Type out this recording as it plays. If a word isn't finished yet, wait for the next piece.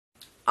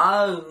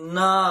Oh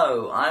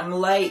no, I'm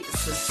late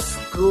for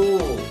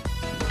school.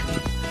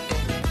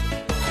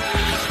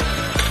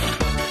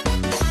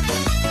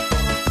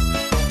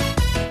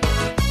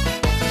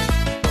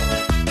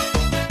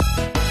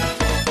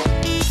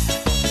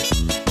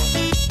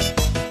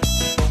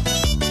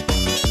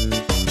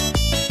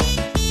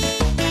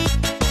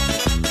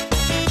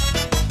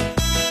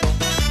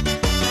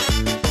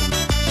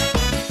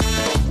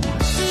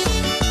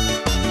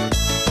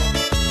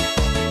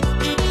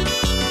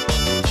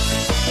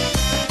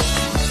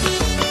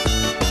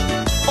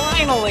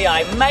 Finally,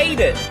 I made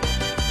it!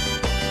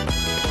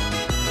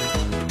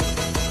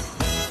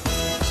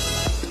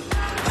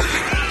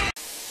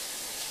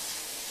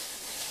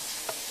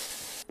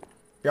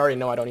 You already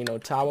know I don't need no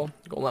towel.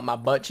 Gonna let my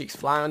butt cheeks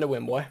fly on the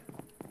wind, boy.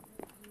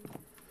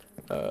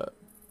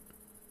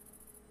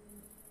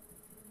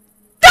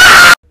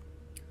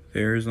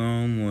 There's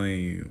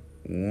only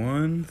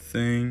one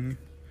thing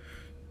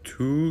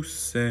to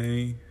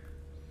say.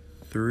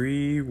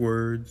 3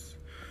 words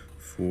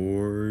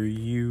for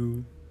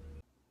you.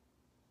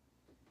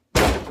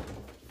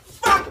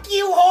 Fuck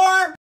you,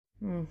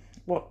 whore!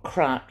 What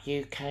crap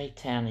UK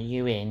town are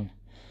you in?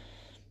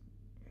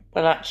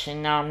 Well, actually,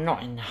 no, I'm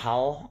not in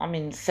Hull. I'm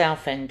in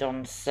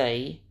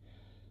Southend-on-Sea.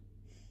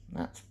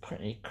 That's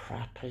pretty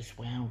crap as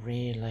well,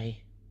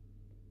 really.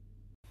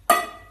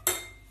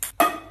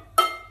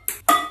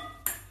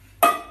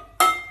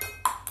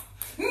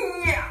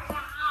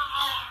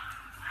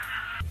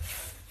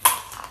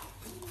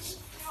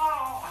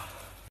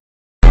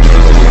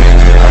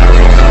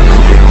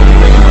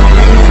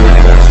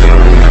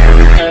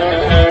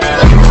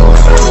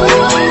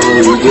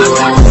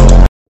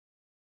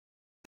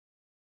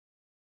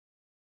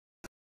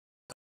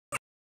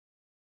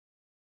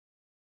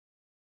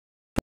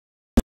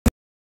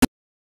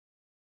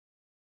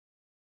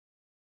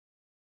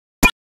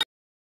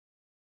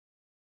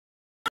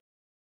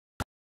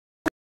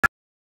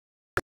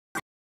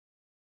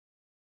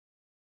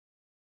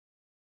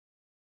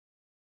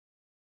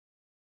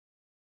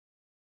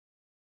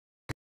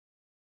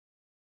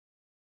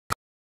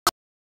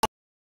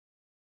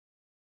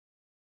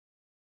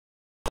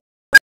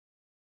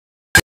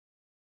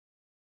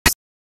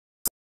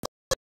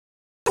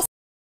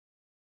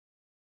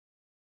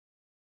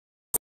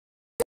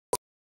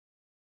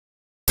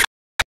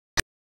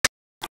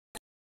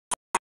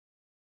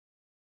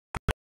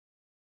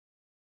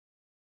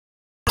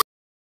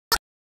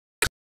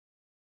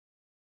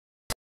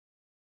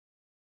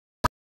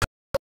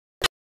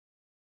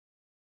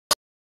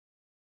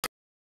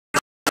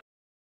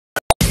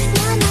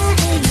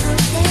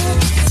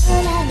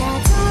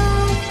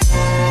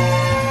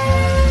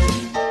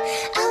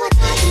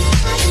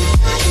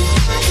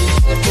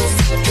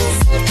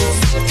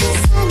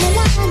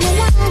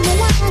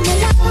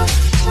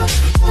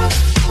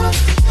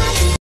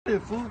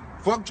 Fool.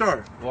 Fuck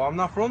Jar. Well, I'm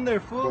not from there,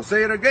 fool. Well,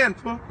 say it again,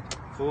 fool.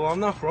 Fool, I'm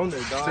not from there,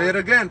 dog. Say it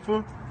again,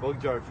 fool. Fuck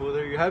Jar, fool.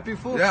 Are you happy,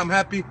 fool? Yeah, I'm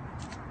happy.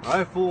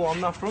 Alright, fool. I'm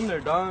not from there,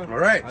 dog.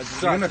 Alright.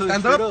 You gonna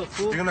stand up?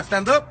 Fool. You gonna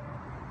stand up?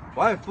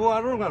 Why, fool?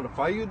 I don't gotta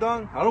fight you,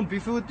 dog. I don't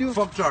beef with you.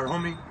 Fuck Jar,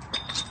 homie.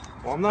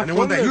 Well, I'm not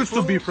Anyone from that there, used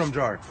fool. to be from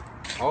Jar.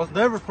 I was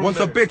never from Once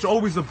there. a bitch,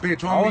 always a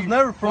bitch, homie. I was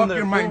never from Fuck there,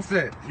 your fool.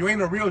 mindset. You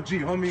ain't a real G,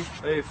 homie.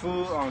 Hey,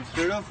 fool.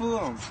 Straight up,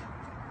 fool.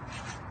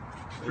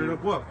 Straight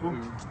up what, fool?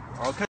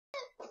 Okay.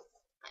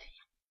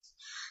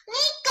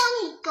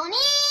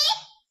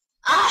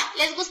 ¡Ah!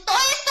 ¿Les gustó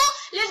eso?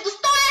 ¿Les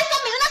gustó eso?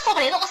 Me dio una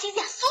sobredosis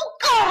de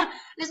azúcar.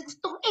 ¿Les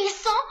gustó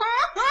eso?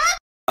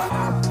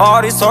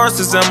 All these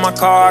horses in my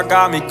car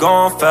got me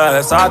going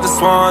fast. I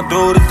just wanna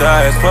do the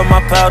dash, put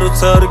my pedal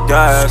to the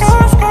gas.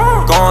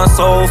 Going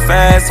so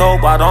fast,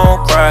 hope I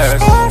don't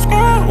crash.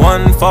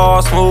 One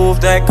fall smooth,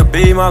 that could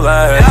be my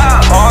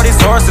last. All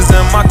these horses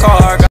in my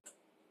car got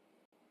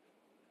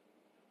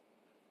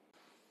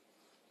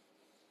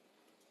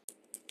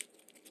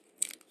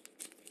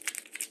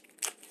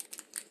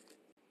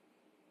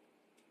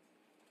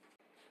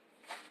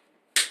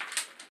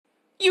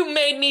You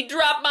made me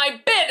drop my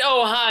bit,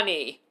 oh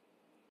honey!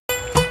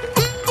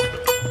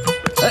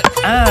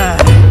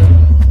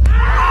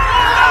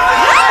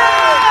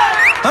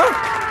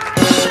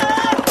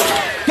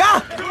 क्या?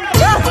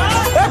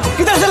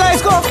 किधर से लाया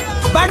इसको?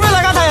 Bat में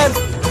लगा था यार।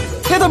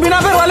 ये तो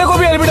बिना पैर वाले को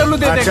भी एलबीडब्ल्यू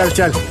देते हैं। चल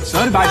चल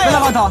सर बैट पे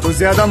लगा था। तू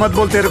ज्यादा मत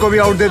बोल, तेरे को भी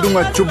आउट दे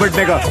दूंगा। चुप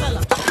बैठने का।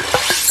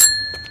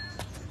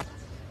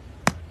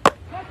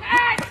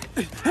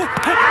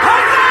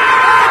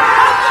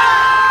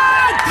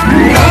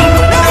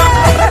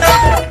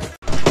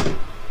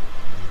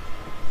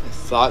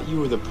 Thought you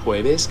were the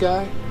Puebes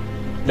guy?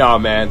 Nah,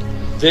 man.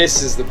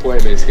 This is the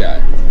Puebes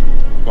guy.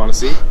 Wanna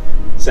see?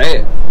 Say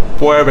it.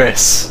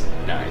 Puebes.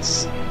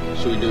 Nice.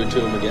 Should we do it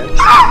to him again?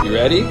 You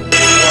ready?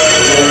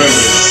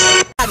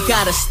 I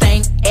got a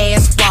stank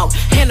ass walk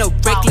and a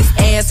reckless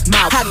ass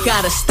mouth. I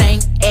got a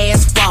stank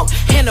ass walk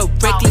and a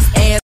reckless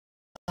ass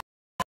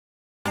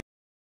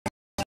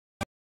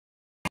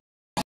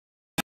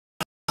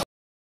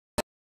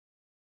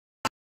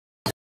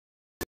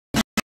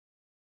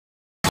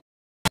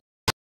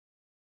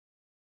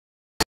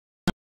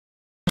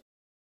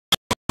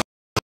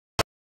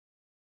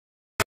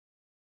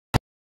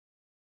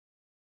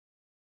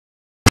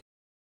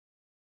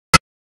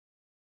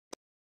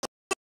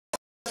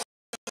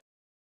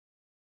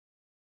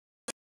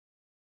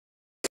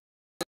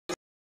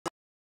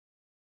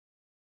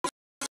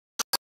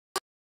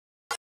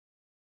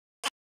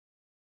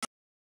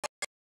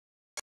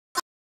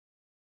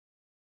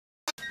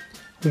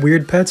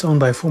Weird pets owned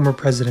by former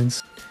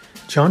presidents.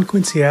 John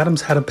Quincy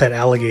Adams had a pet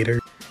alligator.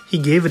 He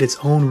gave it its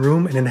own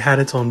room and it had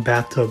its own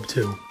bathtub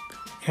too.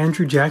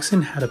 Andrew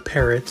Jackson had a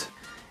parrot.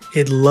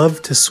 It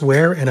loved to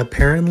swear, and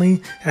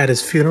apparently at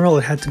his funeral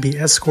it had to be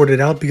escorted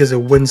out because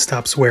it wouldn't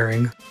stop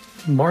swearing.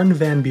 Martin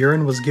Van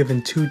Buren was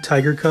given 2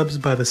 tiger cubs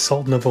by the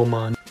Sultan of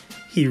Oman.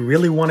 He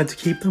really wanted to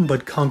keep them,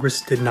 but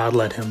Congress did not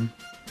let him.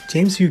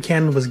 James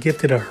Buchanan was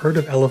gifted a herd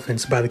of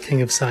elephants by the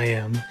King of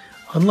Siam.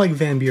 Unlike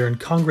Van Buren,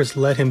 Congress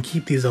let him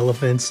keep these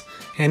elephants,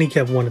 and he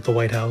kept one at the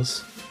White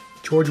House.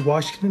 George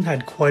Washington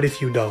had quite a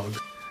few dogs.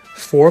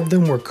 4 of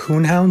them were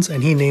coonhounds,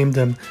 and he named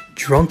them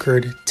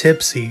Drunkard,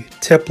 Tipsy,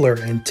 Tippler,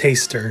 and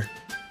Taster.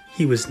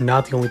 He was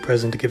not the only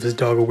president to give his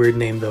dog a weird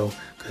name though,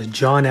 because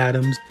John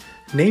Adams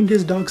named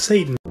his dog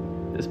Satan.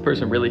 This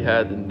person really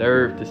had the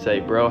nerve to say,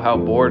 bro, how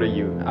bored are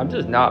you? I'm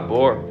just not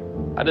bored.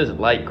 I just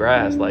like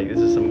grass. Like, this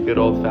is some good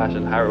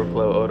old-fashioned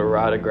Hieroflow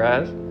odorata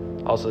grass,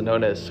 also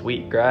known as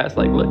sweet grass.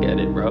 Like, look at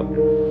it,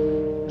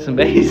 bro. It's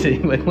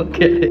amazing. Like, look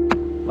at it.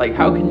 Like,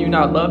 how can you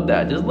not love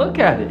that? Just look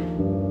at it.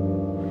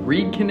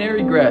 Reed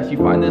canary grass. You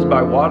find this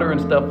by water and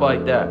stuff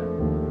like that.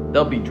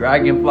 There'll be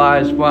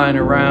dragonflies flying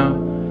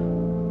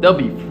around. There'll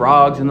be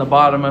frogs in the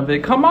bottom of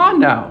it. Come on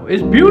now.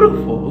 It's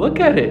beautiful. Look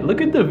at it.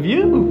 Look at the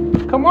view.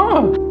 Come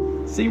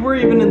on. See, we're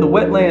even in the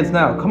wetlands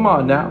now. Come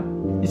on now.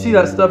 You see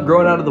that stuff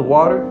growing out of the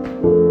water?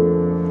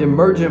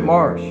 Emergent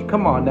marsh.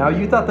 Come on now.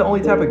 You thought the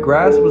only type of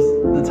grass was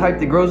the type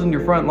that grows in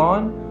your front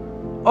lawn?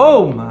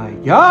 Oh my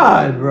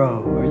God,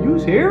 bro. Are you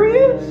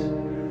serious?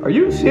 Are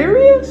you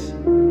serious?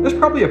 There's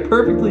probably a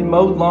perfectly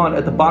mowed lawn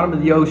at the bottom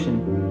of the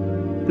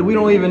ocean that we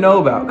don't even know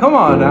about. Come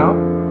on now.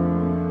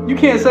 You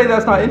can't say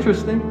that's not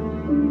interesting.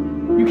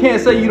 You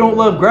can't say you don't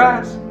love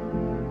grass.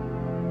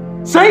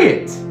 Say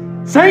it!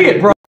 Say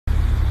it, bro!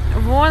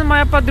 Вон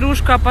моя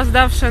подружка,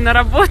 опоздавшая на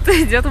работу,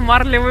 идет в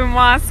марлевой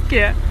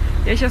маске.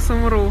 Я сейчас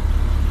умру.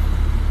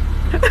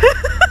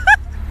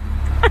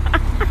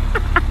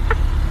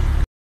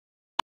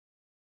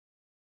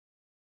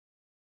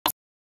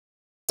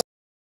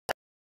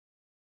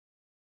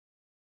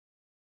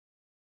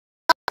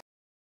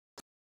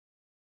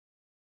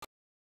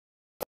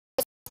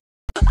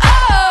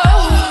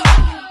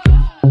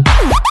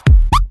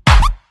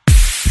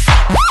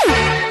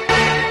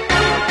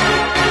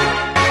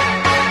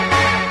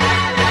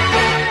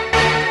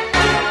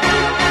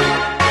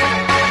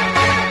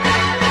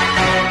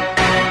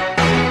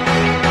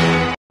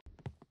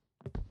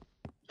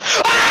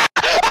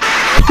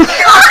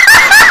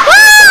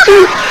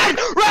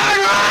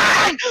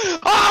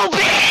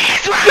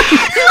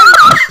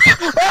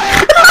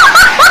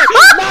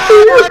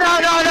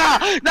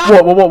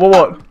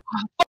 What?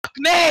 Fuck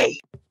me!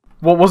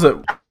 What was it?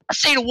 I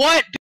said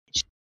what,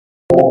 bitch?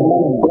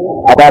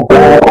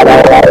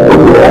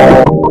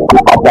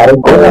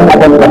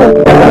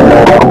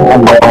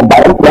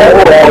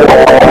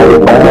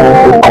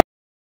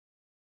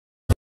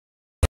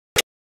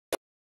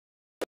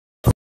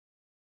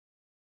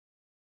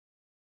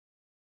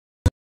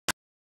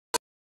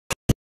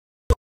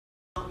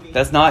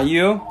 That's not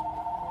you?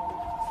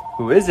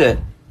 Who is it?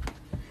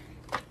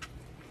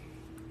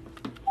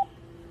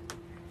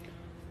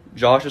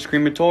 Josh's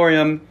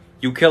crematorium.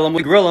 You kill him,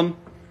 we grill him.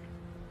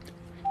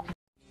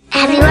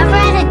 Have you ever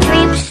had a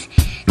dream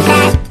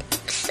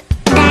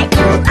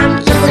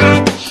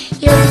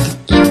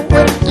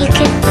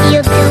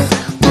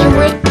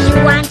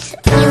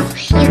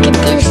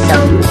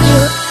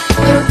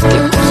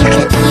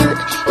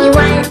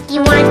that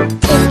you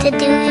wanted to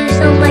do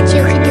so much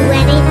you could do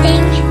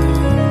anything?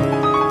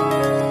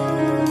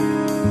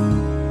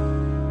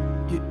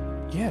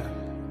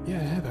 Yeah,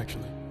 I have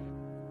actually.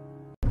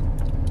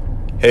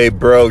 Hey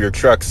bro, your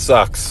truck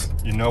sucks.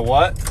 You know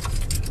what?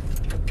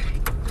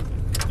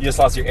 You just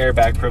lost your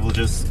airbag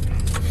privileges.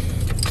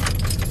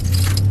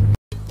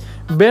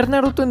 Ver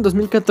Naruto en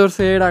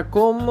 2014 era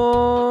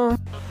como...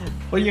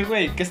 Oye,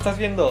 güey, ¿qué estás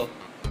viendo?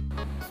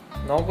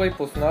 No, güey,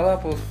 pues nada,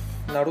 pues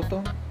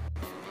Naruto.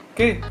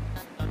 ¿Qué?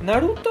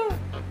 ¿Naruto?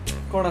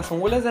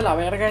 Corazón, hueles de la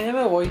verga, ya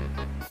me voy.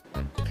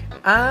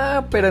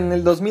 Ah, pero en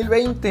el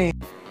 2020.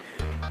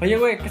 Oye,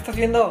 güey, ¿qué estás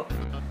viendo?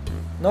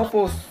 No,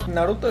 pues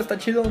Naruto está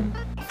chido.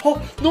 ¡Oh,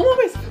 no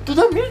mames! ¿Tú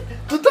también?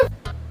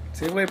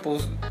 Sí, güey,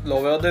 pues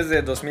lo veo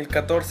desde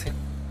 2014.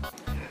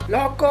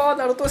 ¡Loco!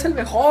 ¡Naruto es el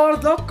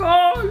mejor! ¡Loco!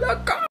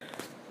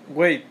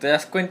 Güey, ¿te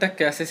das cuenta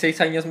que hace 6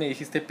 años me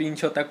dijiste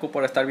pinche otaku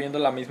por estar viendo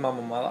la misma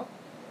mamada?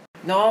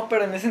 No,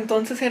 pero en ese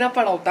entonces era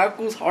para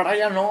otakus. Ahora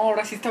ya no,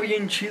 ahora sí está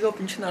bien chido,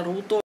 pinche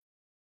Naruto.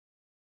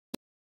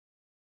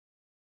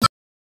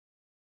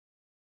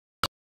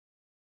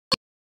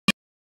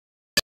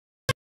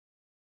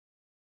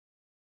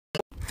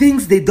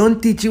 Things they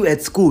don't teach you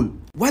at school.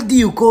 What do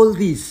you call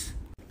this?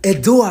 A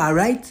door,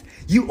 right?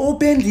 You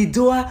open the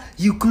door,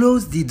 you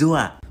close the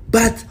door.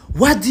 But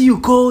what do you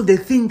call the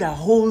thing that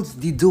holds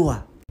the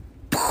door?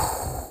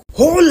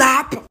 Hold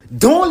up!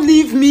 Don't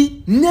leave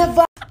me!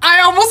 Never! I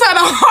almost had a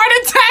heart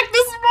attack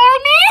this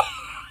morning!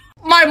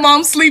 My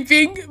mom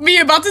sleeping, me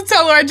about to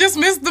tell her I just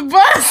missed the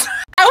bus.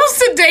 I was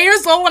close to day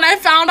years old when I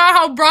found out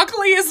how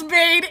broccoli is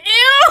made.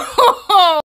 Ew!